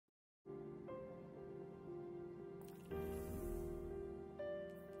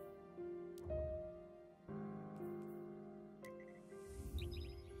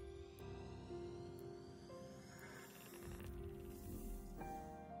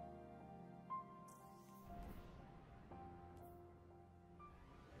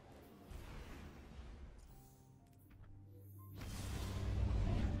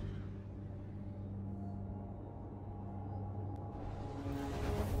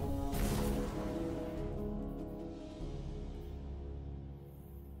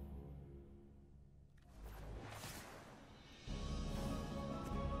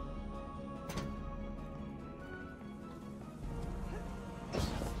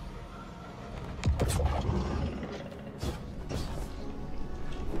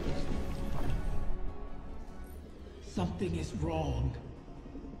Something is wrong.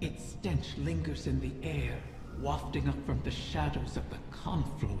 Its stench lingers in the air, wafting up from the shadows of the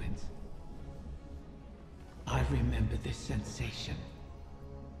confluence. I remember this sensation.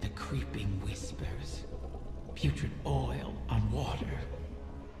 The creeping whispers. Putrid oil on water.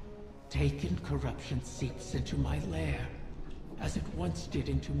 Taken corruption seeps into my lair, as it once did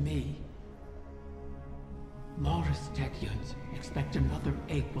into me. Morris Tekyans expect another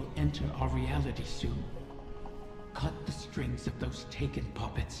egg will enter our reality soon. Cut the strings of those taken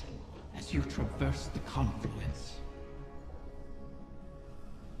puppets as you traverse the confluence.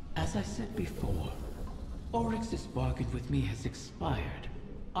 As I said before, Oryx's bargain with me has expired.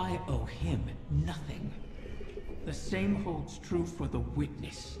 I owe him nothing. The same holds true for the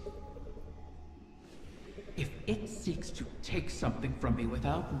Witness. If it seeks to take something from me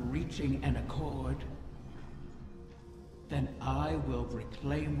without reaching an accord, then I will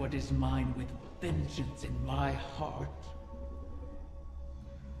reclaim what is mine with vengeance in my heart.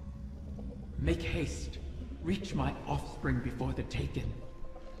 Make haste. Reach my offspring before the Taken.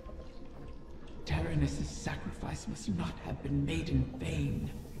 Taranis' sacrifice must not have been made in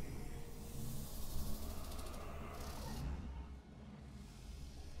vain.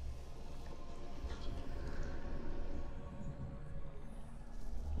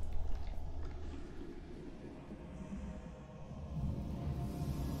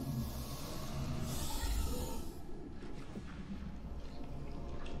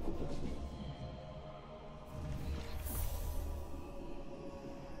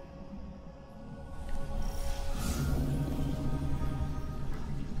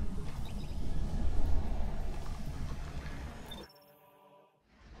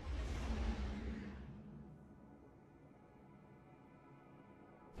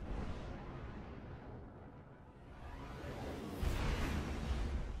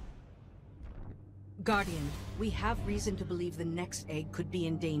 Guardian, we have reason to believe the next egg could be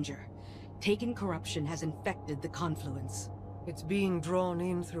in danger. Taken corruption has infected the confluence. It's being drawn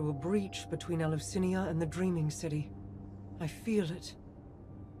in through a breach between Eleusinia and the Dreaming City. I feel it.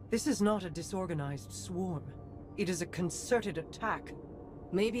 This is not a disorganized swarm. It is a concerted attack.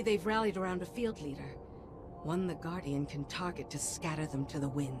 Maybe they've rallied around a field leader. One the Guardian can target to scatter them to the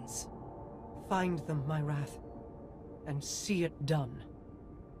winds. Find them, my Wrath, and see it done.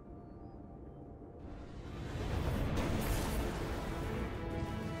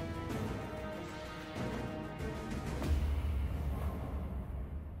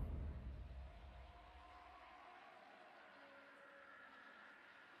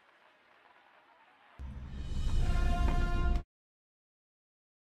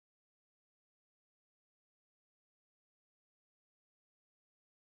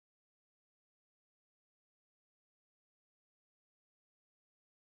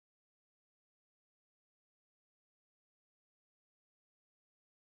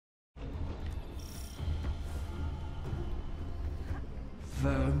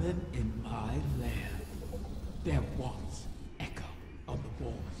 Vermin in my lair. Their wants echo on the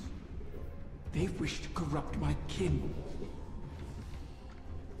walls. They wish to corrupt my kin.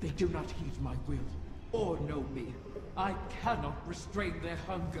 They do not heed my will, or know me. I cannot restrain their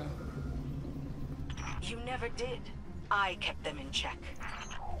hunger. You never did. I kept them in check.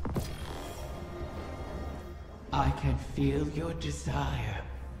 I can feel your desire,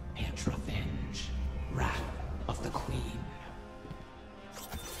 Petrovenge, wrath of the Queen.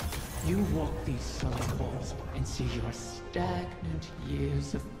 You walk these sullen halls and see your stagnant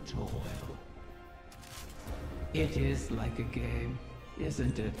years of toil. It is like a game,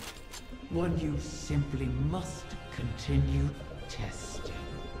 isn't it? One you simply must continue testing.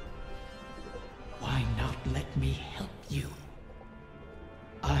 Why not let me help you?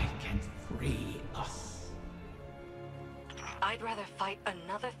 I can free us. I'd rather fight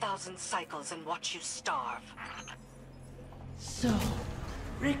another 1,000 cycles and watch you starve. So,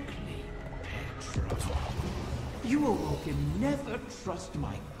 prickly, Petra. You awoken never trust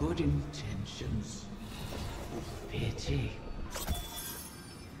my good intentions. Pity.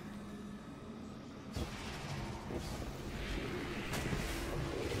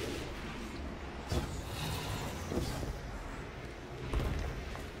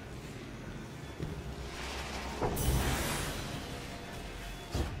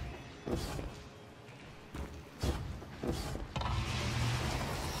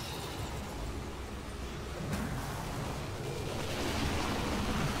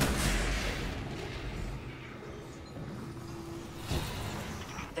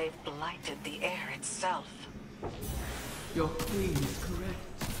 They've blighted the air itself. Your queen is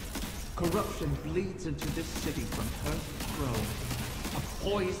correct. Corruption bleeds into this city from her throne. A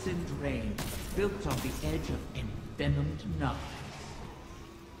poisoned rain built on the edge of envenomed knives.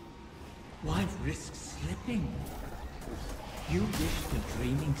 Why risk slipping? You wish the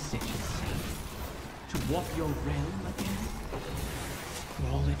dreaming city safe? To walk your realm again?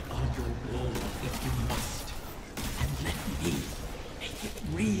 Scrawl it on your wall if you must. And let me make it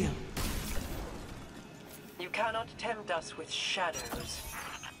real. You cannot tempt us with shadows.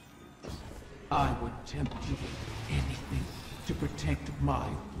 I would tempt you with anything to protect my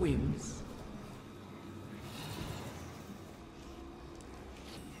whims.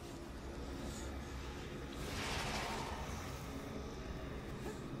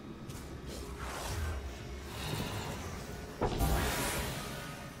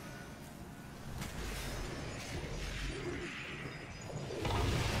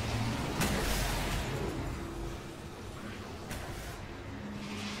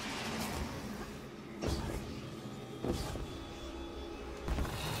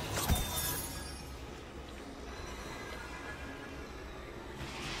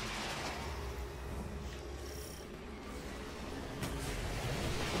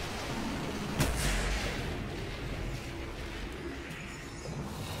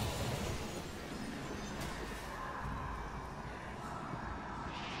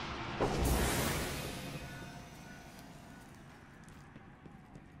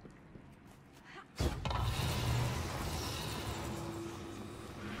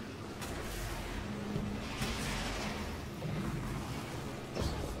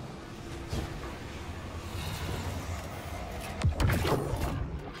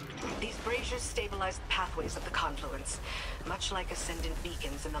 Stabilize the pathways of the confluence, much like ascendant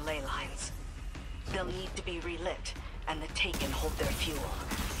beacons in the ley lines. They'll need to be relit, and the Taken hold their fuel.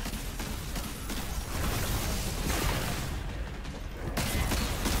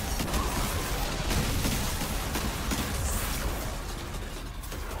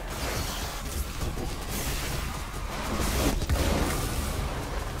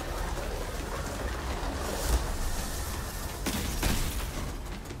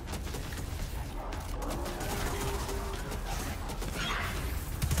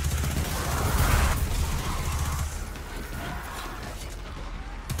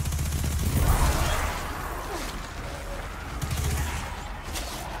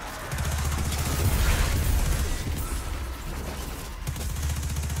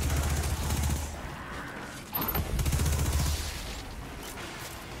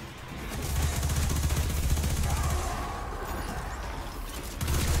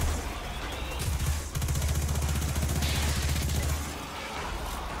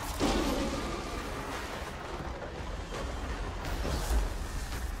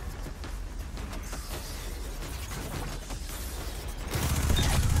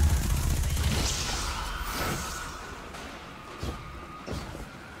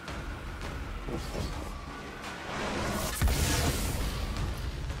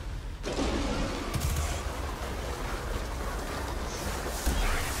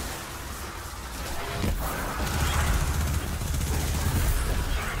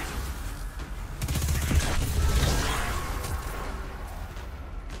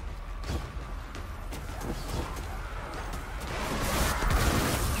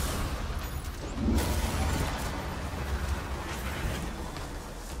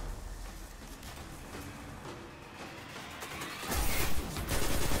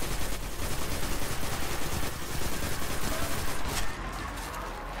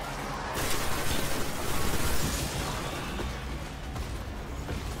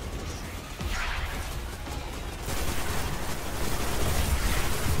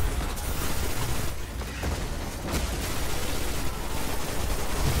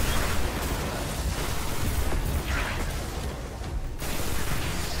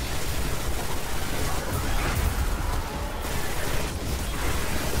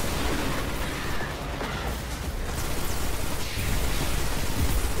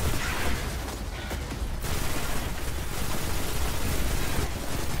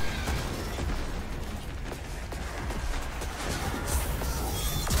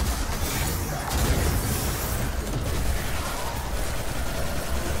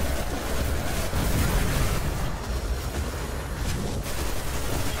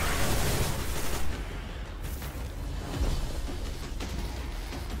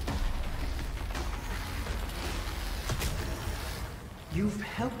 You've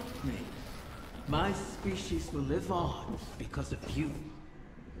helped me. My species will live on because of you.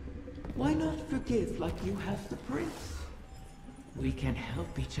 Why not forgive like you have the prince? We can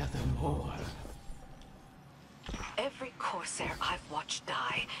help each other more. Every Corsair I've watched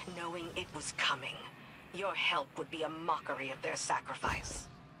die, knowing it was coming. Your help would be a mockery of their sacrifice.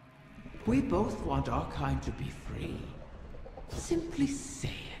 We both want our kind to be free. Simply say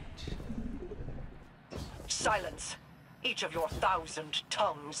it. Silence! Each of your 1,000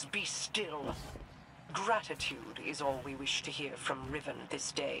 tongues be still. Gratitude is all we wish to hear from Riven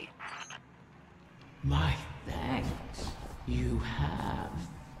this day. My thanks. You have.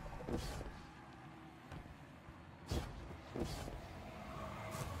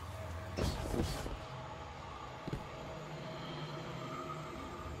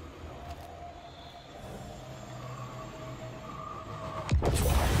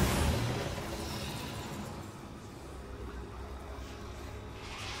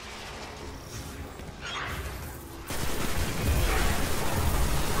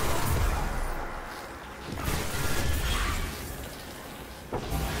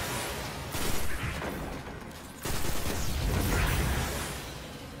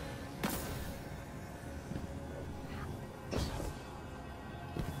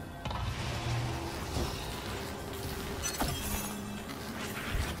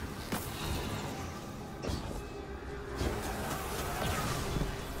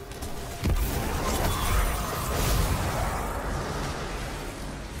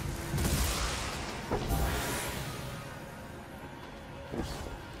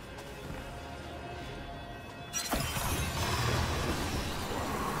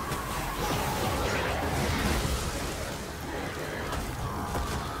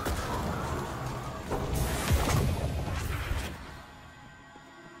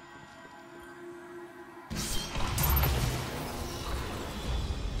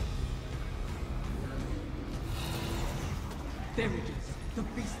 There it is, the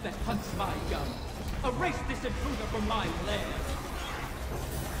beast that hunts my young. Erase this intruder from my lair.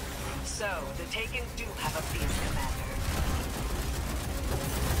 So, the Taken do have a field commander.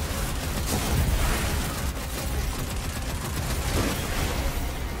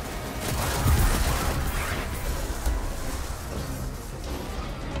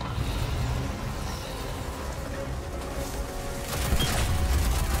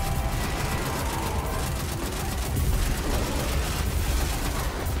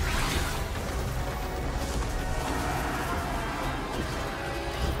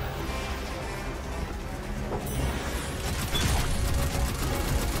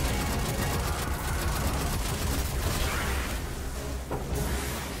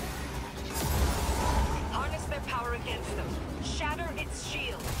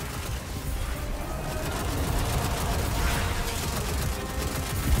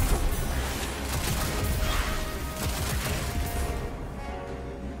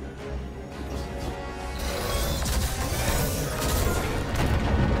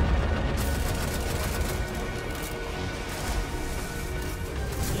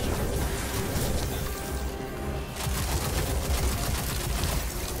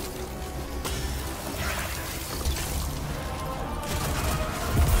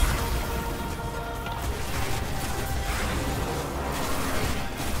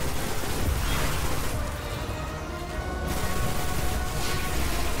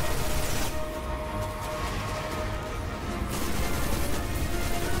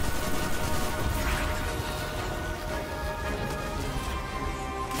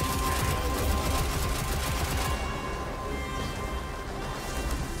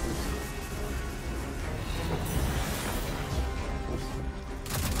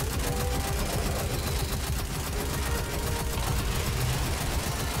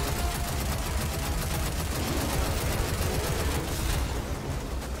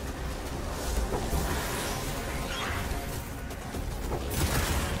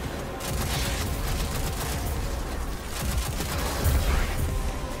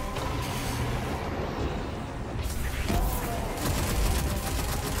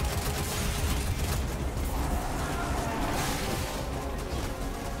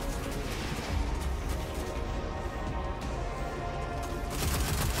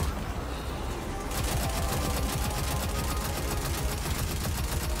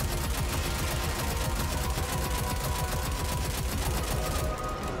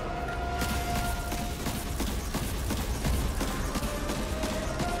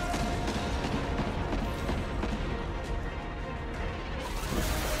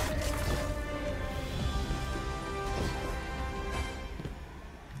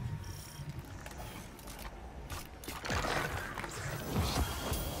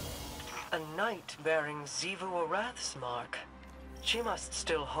 A knight bearing Xivu Arath's mark. She must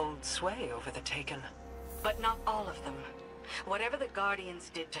still hold sway over the Taken. But not all of them. Whatever the Guardians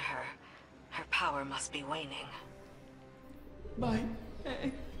did to her, her power must be waning. My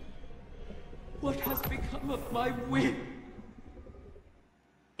egg. What has become of my will?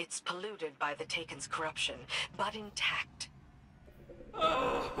 It's polluted by the Taken's corruption, but intact.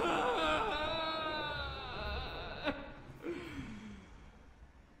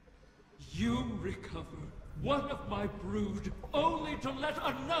 You recover one of my brood, only to let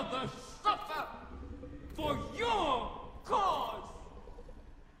another suffer for your cause!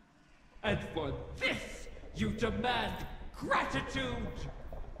 And for this, you demand gratitude!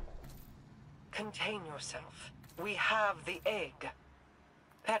 Contain yourself. We have the egg.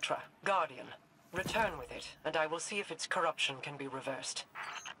 Petra, Guardian, return with it, and I will see if its corruption can be reversed.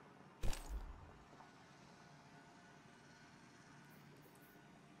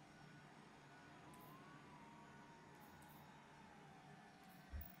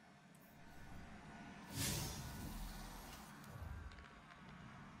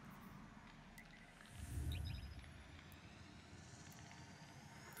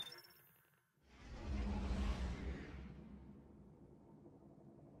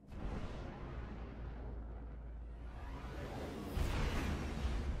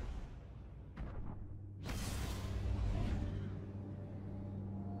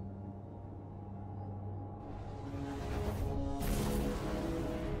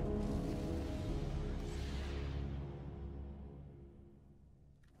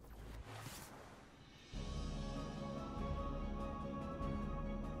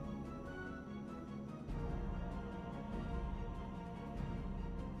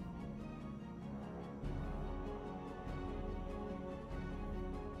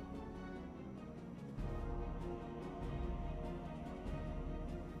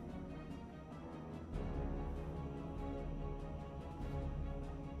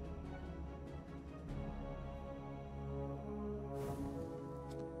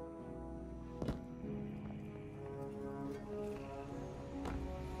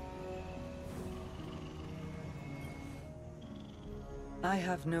 I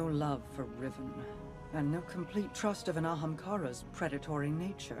have no love for Riven, and no complete trust of an Ahamkara's predatory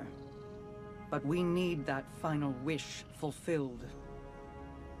nature. But we need that final wish fulfilled.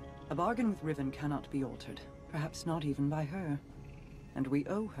 A bargain with Riven cannot be altered, perhaps not even by her. And we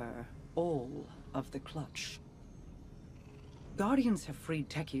owe her all of the clutch. Guardians have freed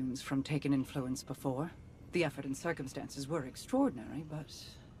Techuns from Taken influence before. The effort and circumstances were extraordinary, but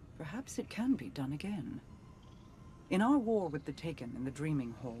perhaps it can be done again. In our war with the Taken in the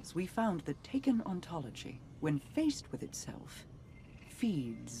Dreaming Halls, we found that Taken ontology, when faced with itself,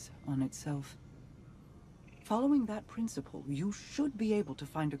 feeds on itself. Following that principle, you should be able to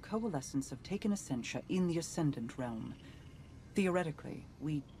find a coalescence of Taken essentia in the Ascendant realm. Theoretically,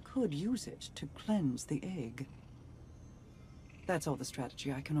 we could use it to cleanse the egg. That's all the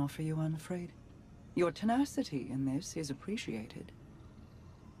strategy I can offer you, I'm afraid. Your tenacity in this is appreciated.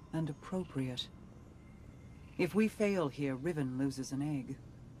 And appropriate. If we fail here, Riven loses an egg.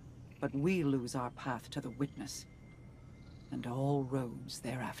 But we lose our path to the Witness. And all roads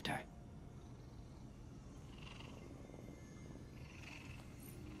thereafter.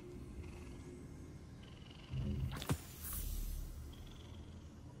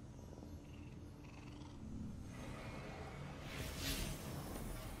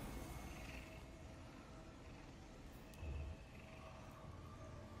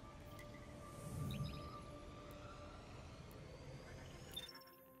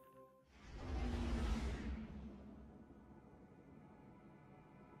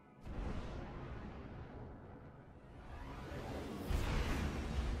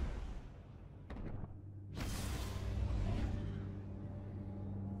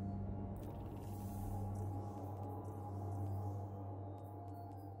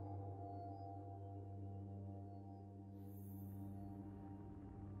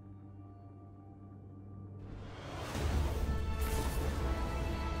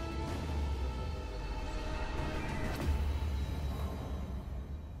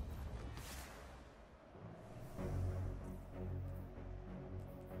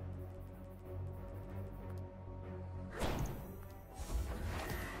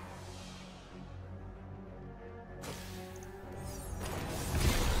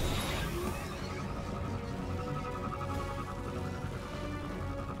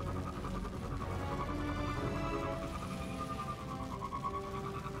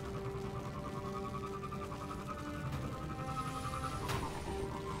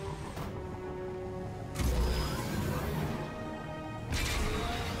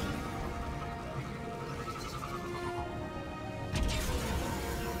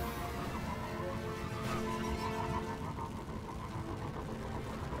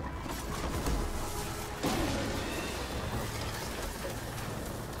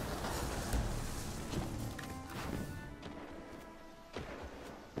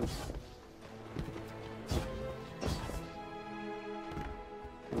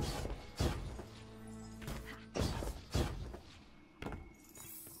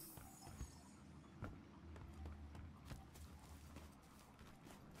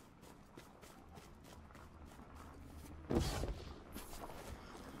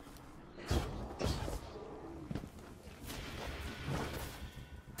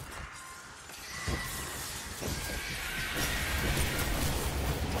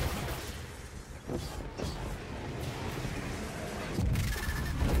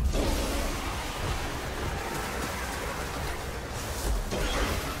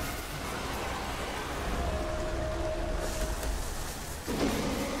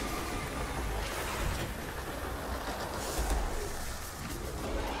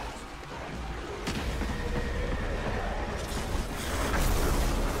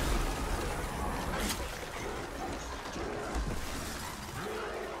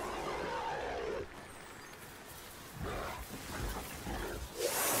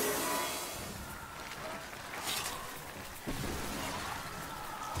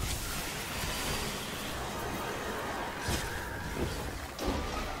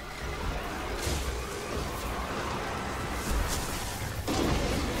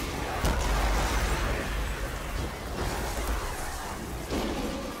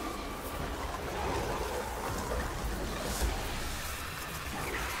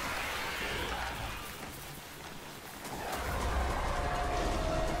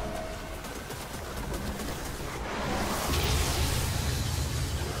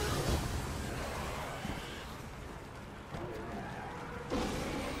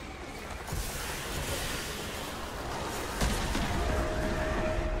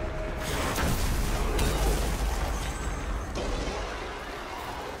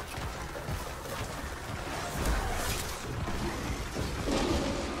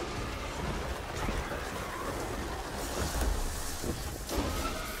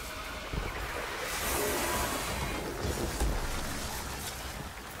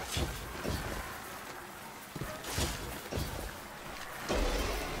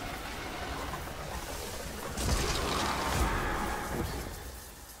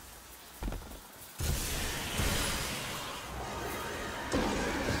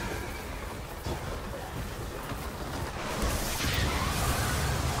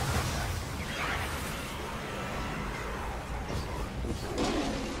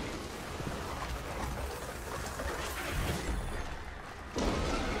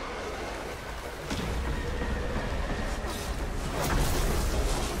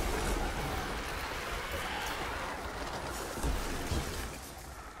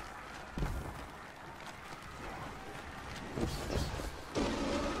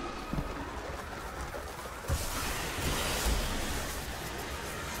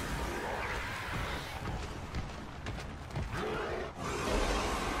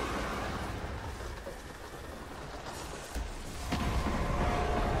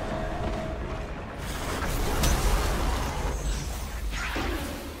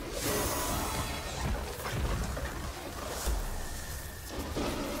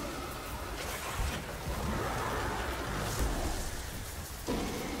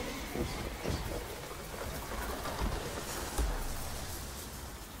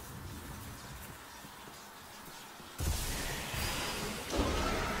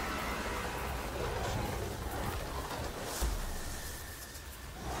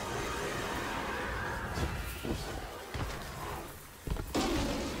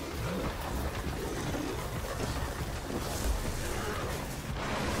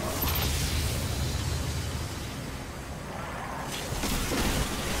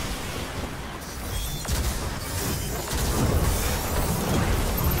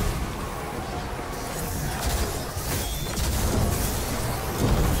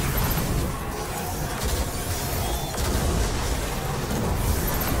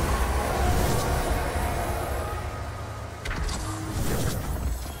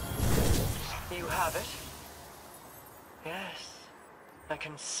 I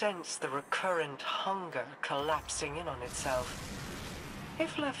can sense the recurrent hunger collapsing in on itself.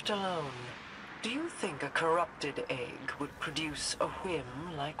 If left alone, do you think a corrupted egg would produce a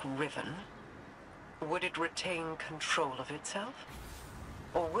whim like Riven? Would it retain control of itself?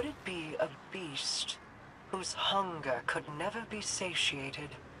 Or would it be a beast whose hunger could never be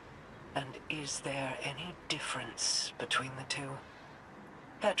satiated? And is there any difference between the two?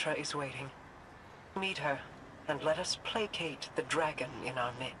 Petra is waiting. Meet her, and let us placate the dragon in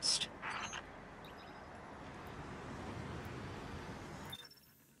our midst.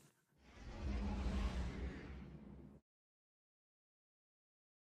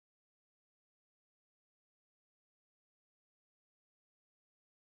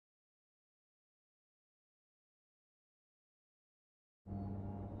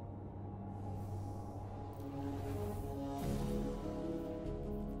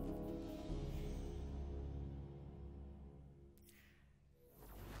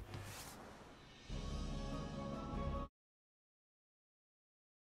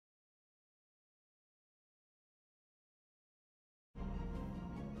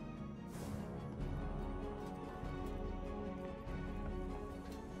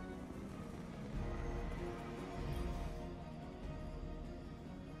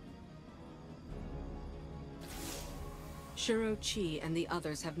 Shuro-Chi and the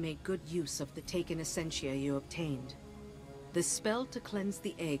others have made good use of the taken essentia you obtained. The spell to cleanse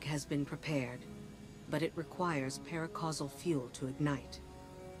the egg has been prepared, but it requires paracausal fuel to ignite.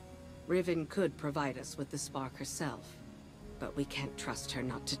 Riven could provide us with the spark herself, but we can't trust her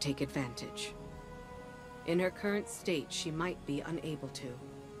not to take advantage. In her current state, she might be unable to,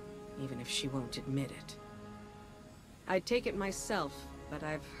 even if she won't admit it. I'd take it myself, but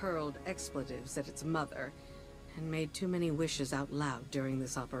I've hurled expletives at its mother, and made too many wishes out loud during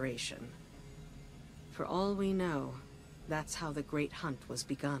this operation. For all we know, that's how the Great Hunt was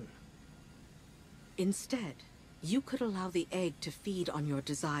begun. Instead, you could allow the egg to feed on your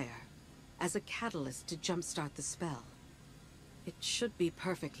desire, as a catalyst to jumpstart the spell. It should be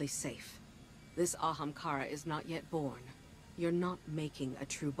perfectly safe. This Ahamkara is not yet born. You're not making a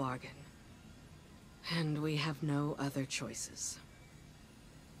true bargain. And we have no other choices.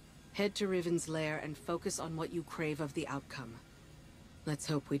 Head to Riven's lair and focus on what you crave of the outcome. Let's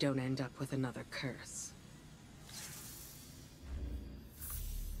hope we don't end up with another curse.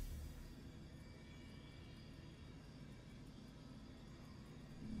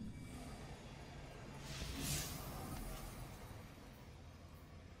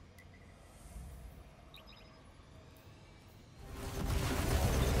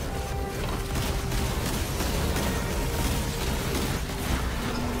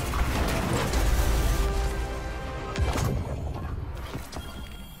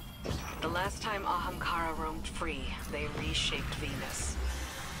 Last time Ahamkara roamed free, they reshaped Venus.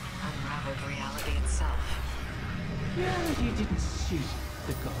 Unraveled reality itself. Reality didn't suit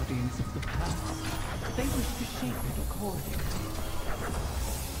the guardians of the past. They wished to shape it accordingly.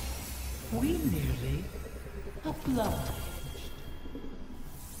 We merely obliged.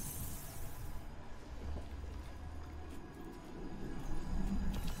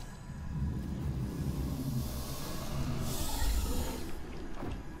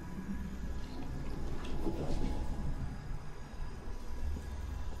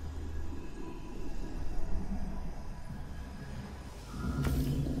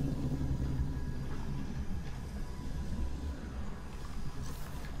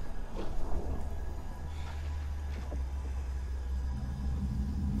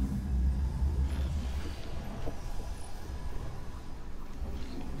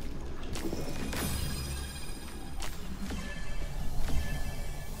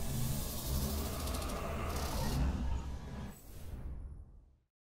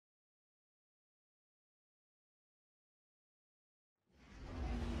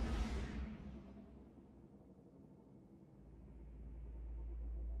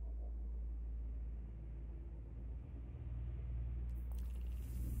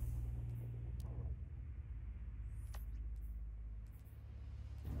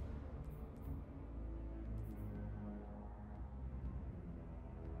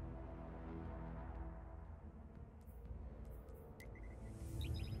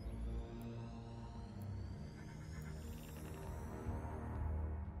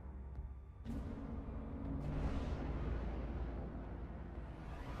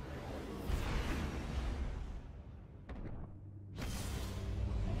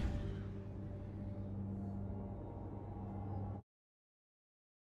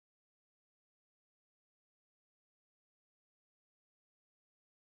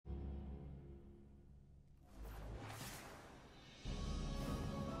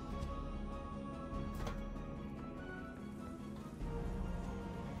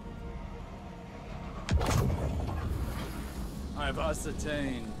 I've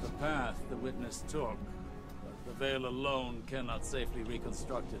ascertained the path the witness took, but the veil alone cannot safely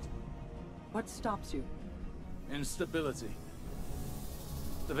reconstruct it. What stops you? Instability.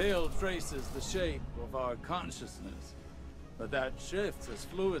 The veil traces the shape of our consciousness, but that shifts as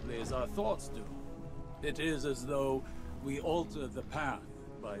fluidly as our thoughts do. It is as though we alter the path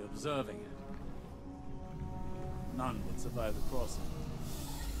by observing it. None would survive the crossing.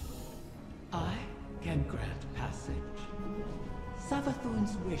 I can grant passage.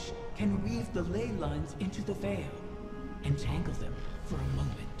 Savathun's wish can weave the ley lines into the veil, entangle them for a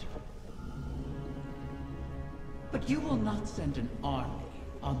moment. But you will not send an army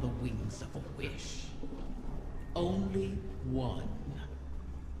on the wings of a wish. Only one.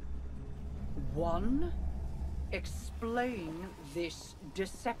 One? Explain this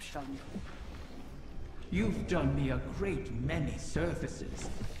deception. You've done me a great many services,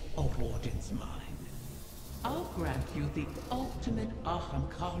 O Warden's Mind. I'll grant you the ultimate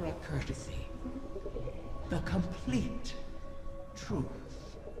Ahamkara courtesy. The complete truth.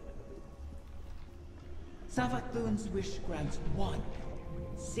 Savathun's wish grants one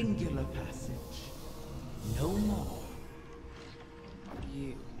singular passage. No more,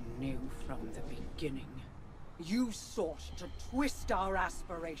 You knew from the beginning. You sought to twist our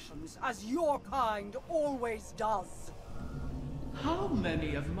aspirations, as your kind always does. How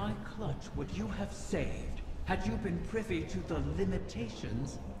many of my clutch would you have saved had you been privy to the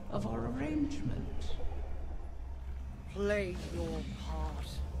limitations of our arrangement? Play your part,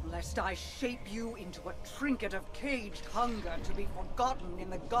 lest I shape you into a trinket of caged hunger to be forgotten in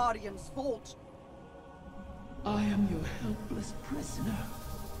the Guardian's vault. I am your helpless prisoner.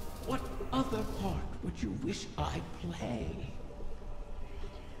 What other part would you wish I play?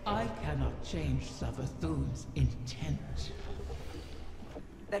 I cannot change Savathun's intent.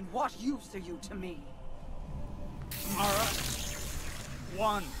 Then what use are you to me? Mara,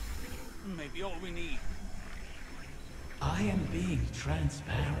 one. Maybe all we need. I am being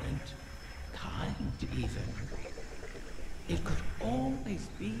transparent. Kind, even. It could always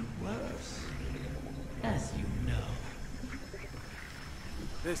be worse. As you know.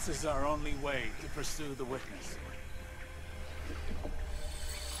 This is our only way to pursue the witness.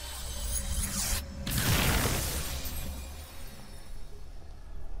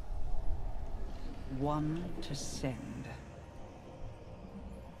 One to send.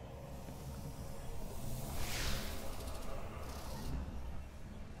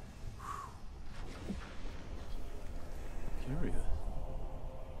 Curious.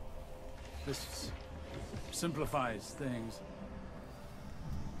 This simplifies things.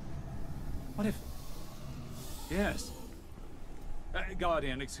 What if... Yes.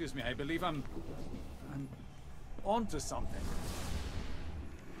 Guardian, excuse me, I believe I'm onto something.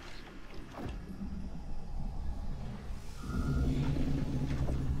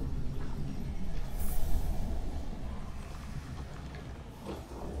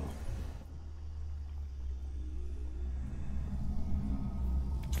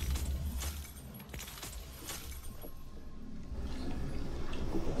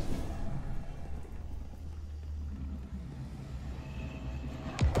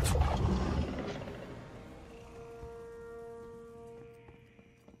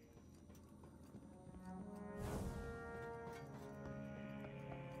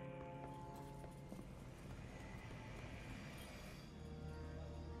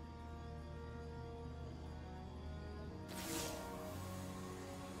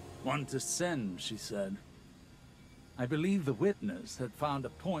 One to send, she said. I believe the witness had found a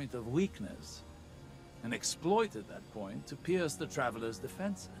point of weakness and exploited that point to pierce the traveler's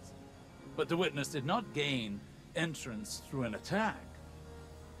defenses. But the witness did not gain entrance through an attack.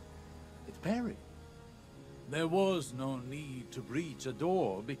 It parried. There was no need to breach a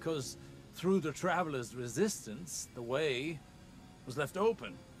door because through the traveler's resistance, the way was left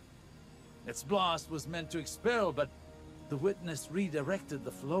open. Its blast was meant to expel, but the witness redirected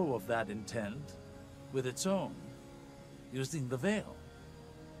the flow of that intent with its own, using the veil.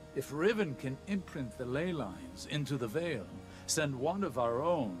 If Riven can imprint the ley lines into the veil, send one of our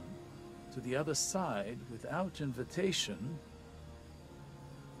own to the other side without invitation,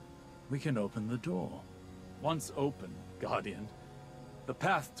 we can open the door. Once open, Guardian, the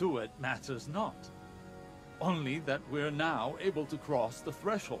path to it matters not. Only that we're now able to cross the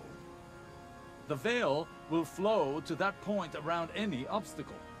threshold. The veil will flow to that point around any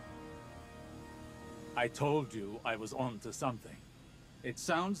obstacle. I told you I was on to something. It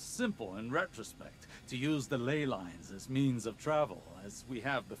sounds simple in retrospect to use the ley lines as means of travel, as we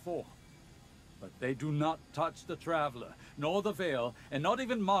have before. But they do not touch the traveler, nor the veil, and not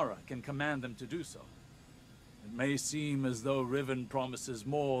even Mara can command them to do so. It may seem as though Riven promises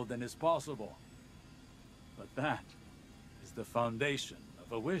more than is possible, but that is the foundation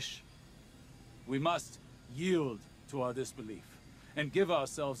of a wish. We must yield to our disbelief and give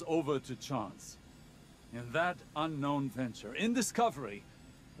ourselves over to chance. In that unknown venture, in discovery,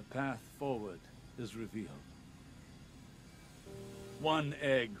 the path forward is revealed. One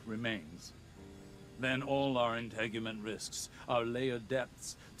egg remains. Then all our integument risks, our layered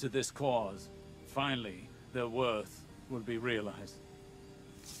depths to this cause, finally, their worth will be realized.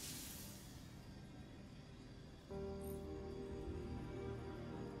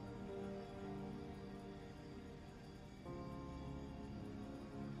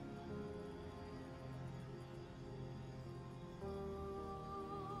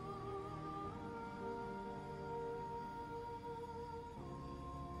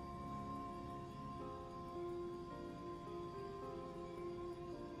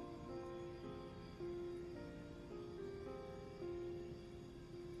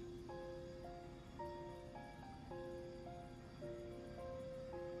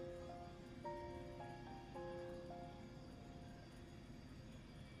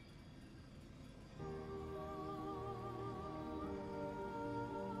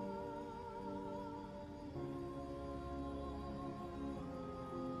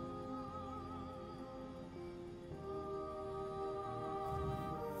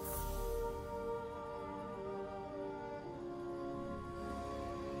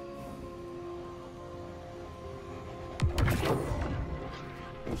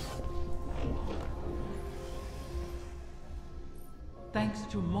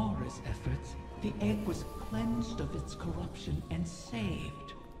 Thanks to Mara's efforts, the egg was cleansed of its corruption and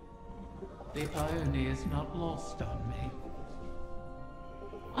saved. The irony is not lost on me.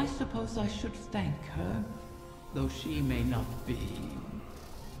 I suppose I should thank her, though she may not be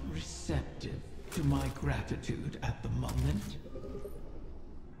receptive to my gratitude at the moment.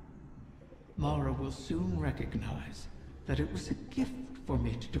 Mara will soon recognize that it was a gift for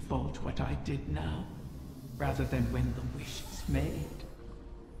me to divulge what I did now, rather than when the wish is made.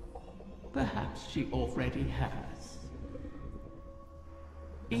 Perhaps she already has.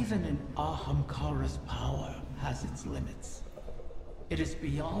 Even an Ahamkara's power has its limits. It is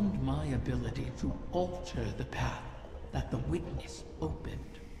beyond my ability to alter the path that the witness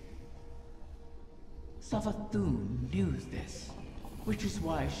opened. Savathun knew this, which is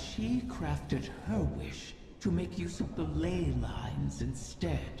why she crafted her wish to make use of the ley lines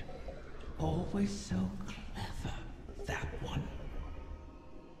instead. Always so clever, that one.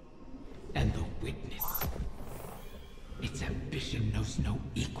 And the witness. Its ambition knows no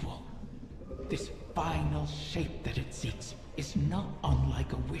equal. This final shape that it seeks is not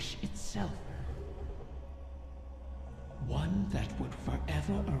unlike a wish itself. One that would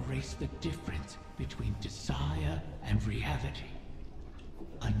forever erase the difference between desire and reality.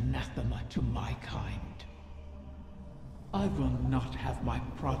 Anathema to my kind. I will not have my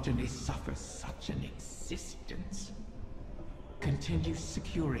progeny suffer such an existence. Continue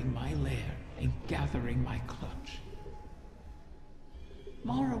securing my lair and gathering my clutch.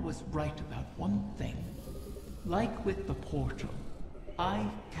 Mara was right about one thing. Like with the portal, I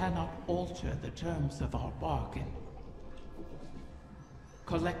cannot alter the terms of our bargain.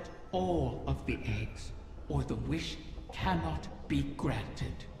 Collect all of the eggs, or the wish cannot be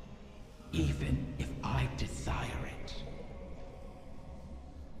granted, even if I desire it.